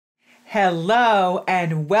Hello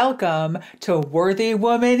and welcome to Worthy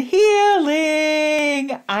Woman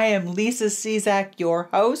Healing. I am Lisa Czak, your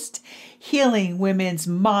host, healing women's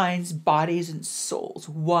minds, bodies, and souls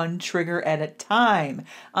one trigger at a time.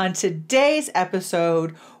 On today's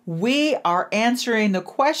episode, we are answering the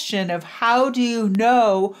question of how do you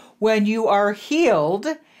know when you are healed?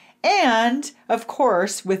 And of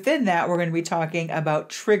course, within that, we're going to be talking about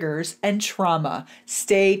triggers and trauma.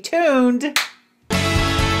 Stay tuned.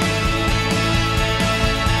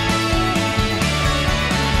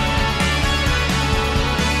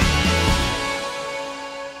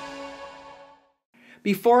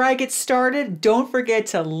 Before I get started, don't forget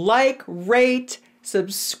to like, rate,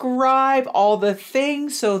 subscribe, all the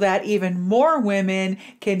things so that even more women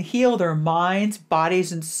can heal their minds,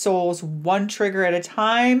 bodies, and souls one trigger at a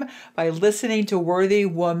time by listening to Worthy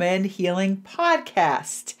Woman Healing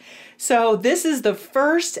Podcast. So this is the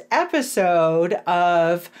first episode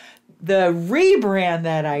of the rebrand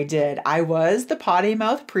that I did. I was the Potty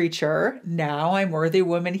Mouth Preacher. Now I'm Worthy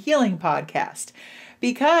Woman Healing Podcast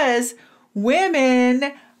because women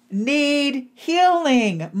need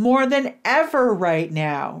healing more than ever right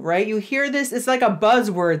now, right? You hear this, it's like a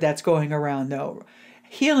buzzword that's going around though.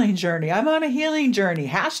 Healing journey. I'm on a healing journey.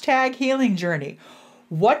 Hashtag healing journey.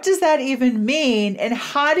 What does that even mean? And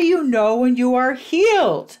how do you know when you are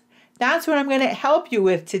healed? That's what I'm going to help you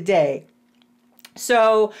with today.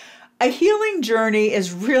 So a healing journey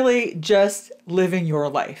is really just living your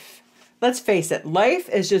life. Let's face it, life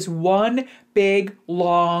is just one big,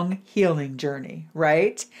 long healing journey,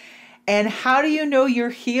 right? And how do you know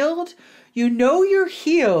you're healed? You know you're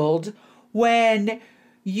healed when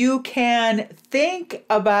you can think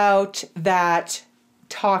about that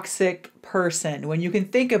toxic person, when you can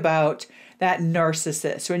think about that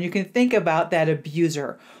narcissist, when you can think about that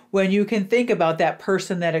abuser, when you can think about that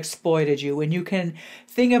person that exploited you, when you can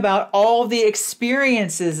think about all the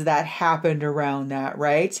experiences that happened around that,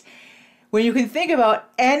 right? When you can think about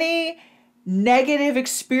any negative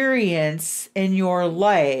experience in your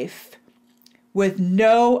life with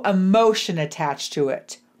no emotion attached to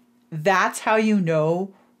it, that's how you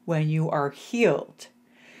know when you are healed.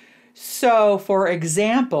 So, for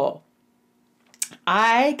example,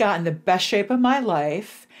 I got in the best shape of my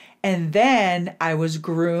life, and then I was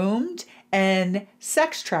groomed and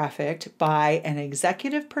sex trafficked by an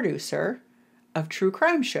executive producer of true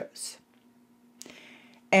crime shows.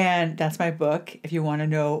 And that's my book. If you want to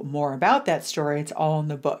know more about that story, it's all in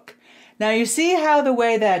the book. Now, you see how the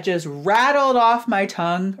way that just rattled off my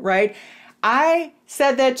tongue, right? I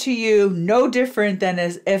said that to you no different than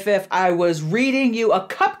as if I was reading you a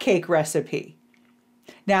cupcake recipe.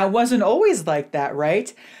 Now, it wasn't always like that,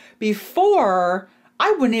 right? Before,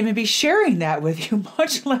 I wouldn't even be sharing that with you,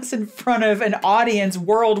 much less in front of an audience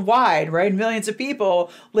worldwide, right? Millions of people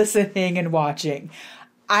listening and watching.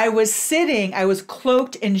 I was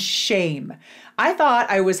cloaked in shame. I thought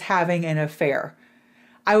I was having an affair.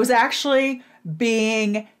 I was actually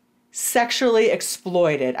being sexually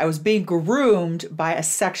exploited. I was being groomed by a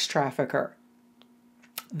sex trafficker.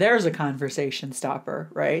 There's a conversation stopper,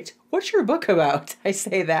 right? What's your book about? I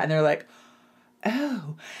say that and they're like,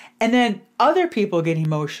 oh. And then other people get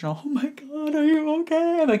emotional. Oh my God, are you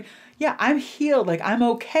okay? I'm like, yeah, I'm healed. Like, I'm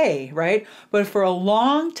okay, right? But for a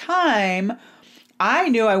long time, I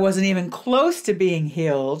knew I wasn't even close to being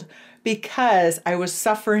healed because I was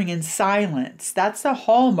suffering in silence. That's the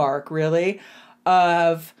hallmark, really,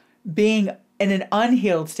 of being in an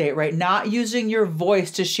unhealed state, right? Not using your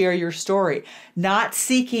voice to share your story, not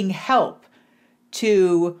seeking help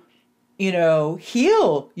to,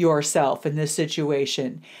 heal yourself in this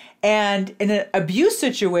situation. And in abuse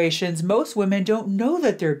situations, most women don't know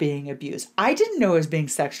that they're being abused. I didn't know I was being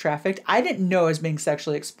sex trafficked. I didn't know I was being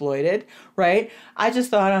sexually exploited, right? I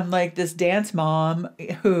just thought I'm like this dance mom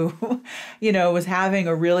who, was having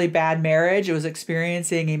a really bad marriage. It was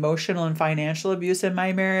experiencing emotional and financial abuse in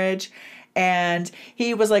my marriage. And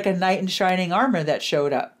he was like a knight in shining armor that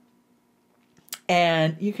showed up.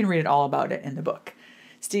 And you can read it all about it in the book.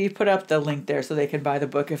 Steve put up the link there so they can buy the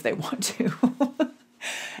book if they want to.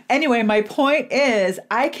 Anyway, my point is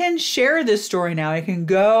I can share this story now. I can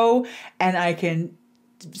go and I can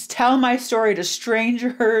tell my story to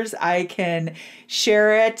strangers. I can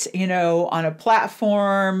share it, on a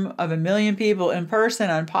platform of 1 million people in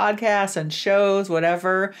person, on podcasts, on shows,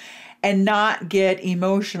 whatever, and not get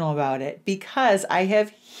emotional about it because I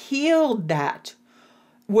have healed that,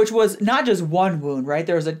 which was not just one wound, right?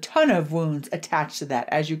 There was a ton of wounds attached to that,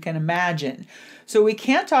 as you can imagine. So we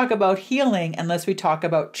can't talk about healing unless we talk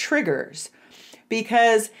about triggers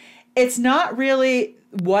because it's not really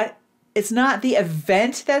it's not the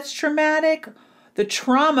event that's traumatic. The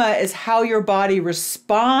trauma is how your body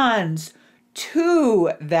responds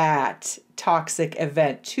to that toxic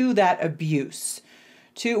event, to that abuse,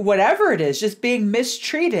 to whatever it is, just being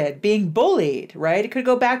mistreated, being bullied, right? It could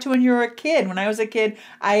go back to when you were a kid. When I was a kid,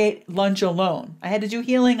 I ate lunch alone. I had to do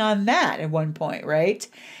healing on that at one point, right?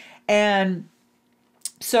 And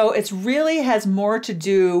so it really has more to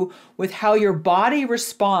do with how your body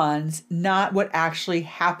responds, not what actually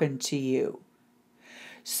happened to you.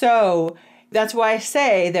 So that's why I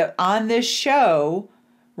say that on this show,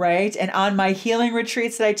 right, and on my healing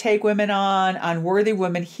retreats that I take women on Worthy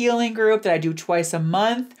Women Healing Group that I do twice a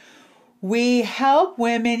month, we help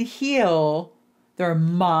women heal their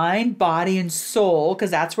mind, body, and soul,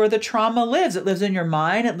 because that's where the trauma lives. It lives in your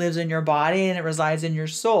mind, it lives in your body, and it resides in your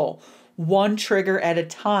soul, one trigger at a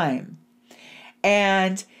time.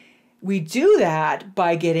 And we do that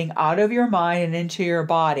by getting out of your mind and into your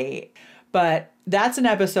body. But that's an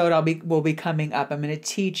episode will be coming up. I'm going to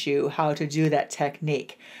teach you how to do that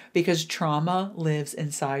technique, because trauma lives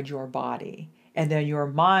inside your body. And then your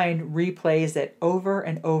mind replays it over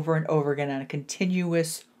and over and over again on a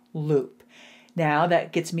continuous loop. Now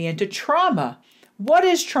that gets me into trauma. What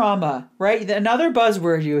is trauma, right? Another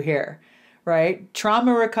buzzword you hear, right?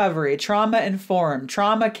 Trauma recovery, trauma informed,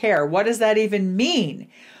 trauma care. What does that even mean?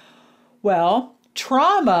 Well,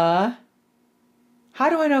 trauma, how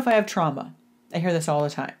do I know if I have trauma? I hear this all the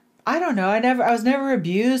time. I don't know. I was never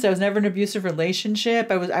abused. I was never in an abusive relationship.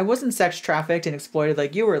 I wasn't sex trafficked and exploited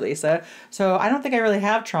like you were, Lisa. So I don't think I really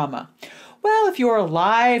have trauma. Well, if you're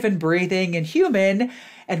alive and breathing and human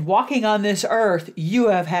and walking on this earth, you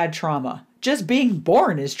have had trauma. Just being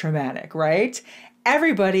born is traumatic, right?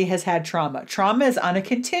 Everybody has had trauma. Trauma is on a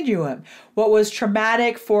continuum. What was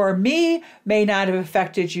traumatic for me may not have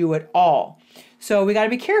affected you at all. So we got to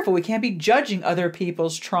be careful. We can't be judging other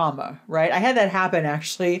people's trauma, right? I had that happen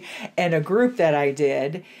actually in a group that I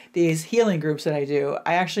did, these healing groups that I do.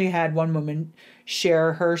 I actually had one woman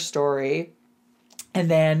share her story, and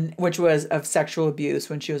then, which was of sexual abuse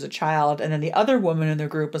when she was a child. And then the other woman in the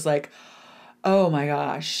group was like, oh my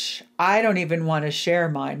gosh, I don't even want to share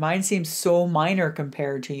mine. Mine seems so minor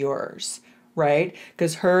compared to yours, right?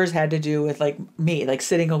 Because hers had to do with like me, like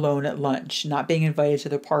sitting alone at lunch, not being invited to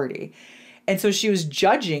the party. And so she was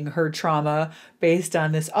judging her trauma based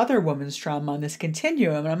on this other woman's trauma on this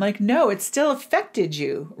continuum. And I'm like, no, it still affected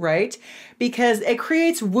you, right? Because it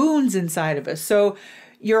creates wounds inside of us. So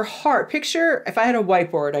your heart, picture, if I had a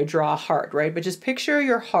whiteboard, I draw a heart, right? But just picture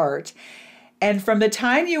your heart. And from the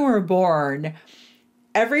time you were born,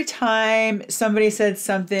 every time somebody said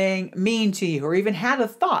something mean to you or even had a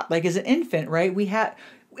thought, like as an infant, right?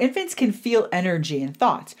 Infants can feel energy and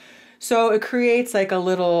thoughts. So it creates like a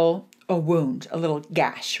wound, a little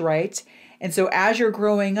gash, right? And so as you're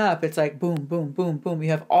growing up, it's like boom, boom, boom, boom. You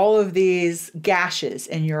have all of these gashes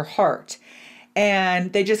in your heart,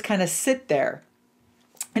 and they just kind of sit there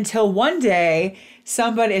until one day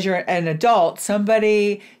somebody, as you're an adult,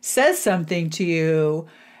 somebody says something to you,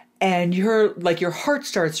 and you're like, your heart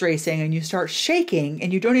starts racing and you start shaking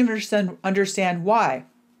and you don't even understand why.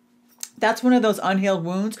 That's one of those unhealed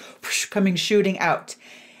wounds coming shooting out.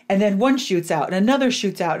 And then one shoots out, and another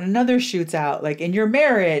shoots out, and another shoots out, like in your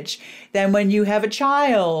marriage. Then when you have a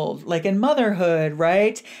child, like in motherhood,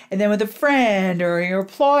 right? And then with a friend or your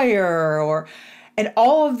employer, and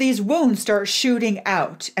all of these wounds start shooting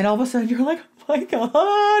out. And all of a sudden you're like, oh my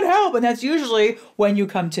God, help. And that's usually when you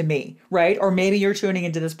come to me, right? Or maybe you're tuning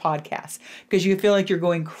into this podcast because you feel like you're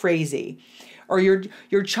going crazy. Or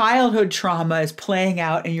your childhood trauma is playing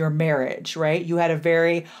out in your marriage, right? You had a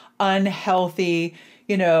very unhealthy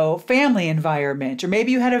family environment, or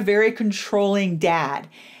maybe you had a very controlling dad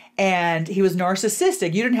and he was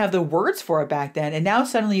narcissistic. You didn't have the words for it back then. And now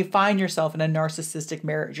suddenly you find yourself in a narcissistic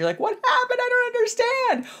marriage. You're like, what happened? I don't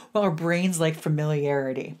understand. Well, our brains like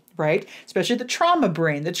familiarity, right? Especially the trauma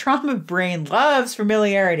brain. The trauma brain loves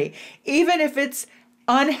familiarity. Even if it's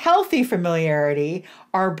unhealthy familiarity,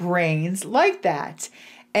 our brains like that.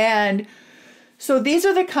 And so these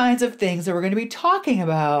are the kinds of things that we're going to be talking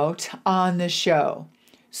about on the show.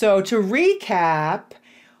 So to recap,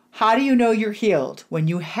 how do you know you're healed? When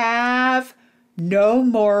you have no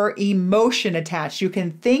more emotion attached. You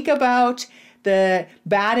can think about the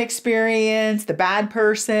bad experience, the bad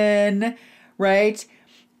person, right?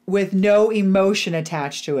 With no emotion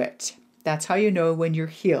attached to it. That's how you know when you're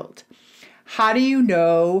healed. How do you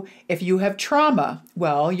know if you have trauma?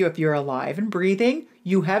 Well, if you're alive and breathing,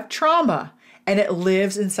 you have trauma. And it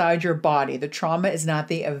lives inside your body. The trauma is not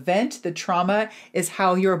the event. The trauma is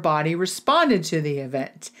how your body responded to the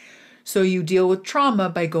event. So you deal with trauma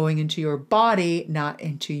by going into your body, not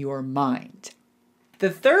into your mind. The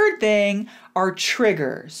third thing are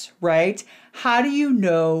triggers, right? How do you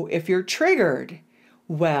know if you're triggered?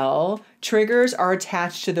 Well, triggers are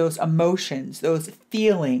attached to those emotions, those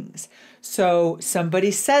feelings. So somebody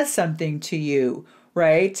says something to you,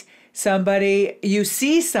 right? You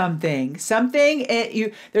see something,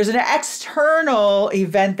 there's an external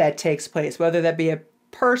event that takes place, whether that be a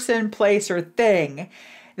person, place, or thing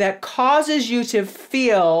that causes you to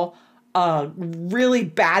feel a really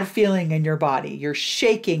bad feeling in your body. You're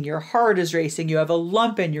shaking, your heart is racing, you have a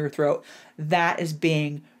lump in your throat. That is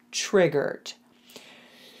being triggered.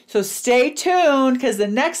 So stay tuned, because the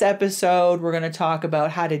next episode, we're going to talk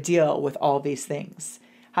about how to deal with all these things,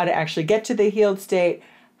 how to actually get to the healed state,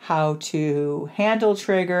 how to handle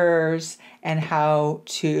triggers, and how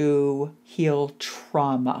to heal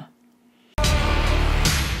trauma.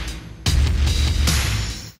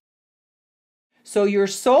 So your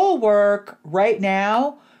soul work right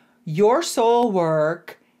now, your soul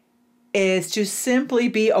work is to simply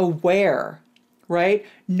be aware, right?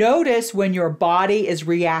 Notice when your body is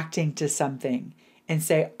reacting to something and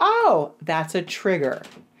say, oh, that's a trigger.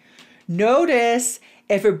 Notice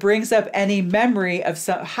if it brings up any memory of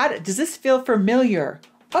does this feel familiar?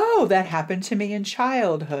 Oh, that happened to me in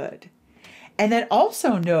childhood. And then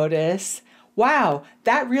also notice, wow,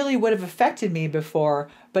 that really would have affected me before,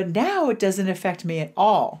 but now it doesn't affect me at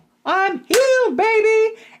all. I'm healed,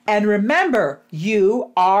 baby. And remember,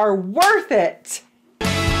 you are worth it.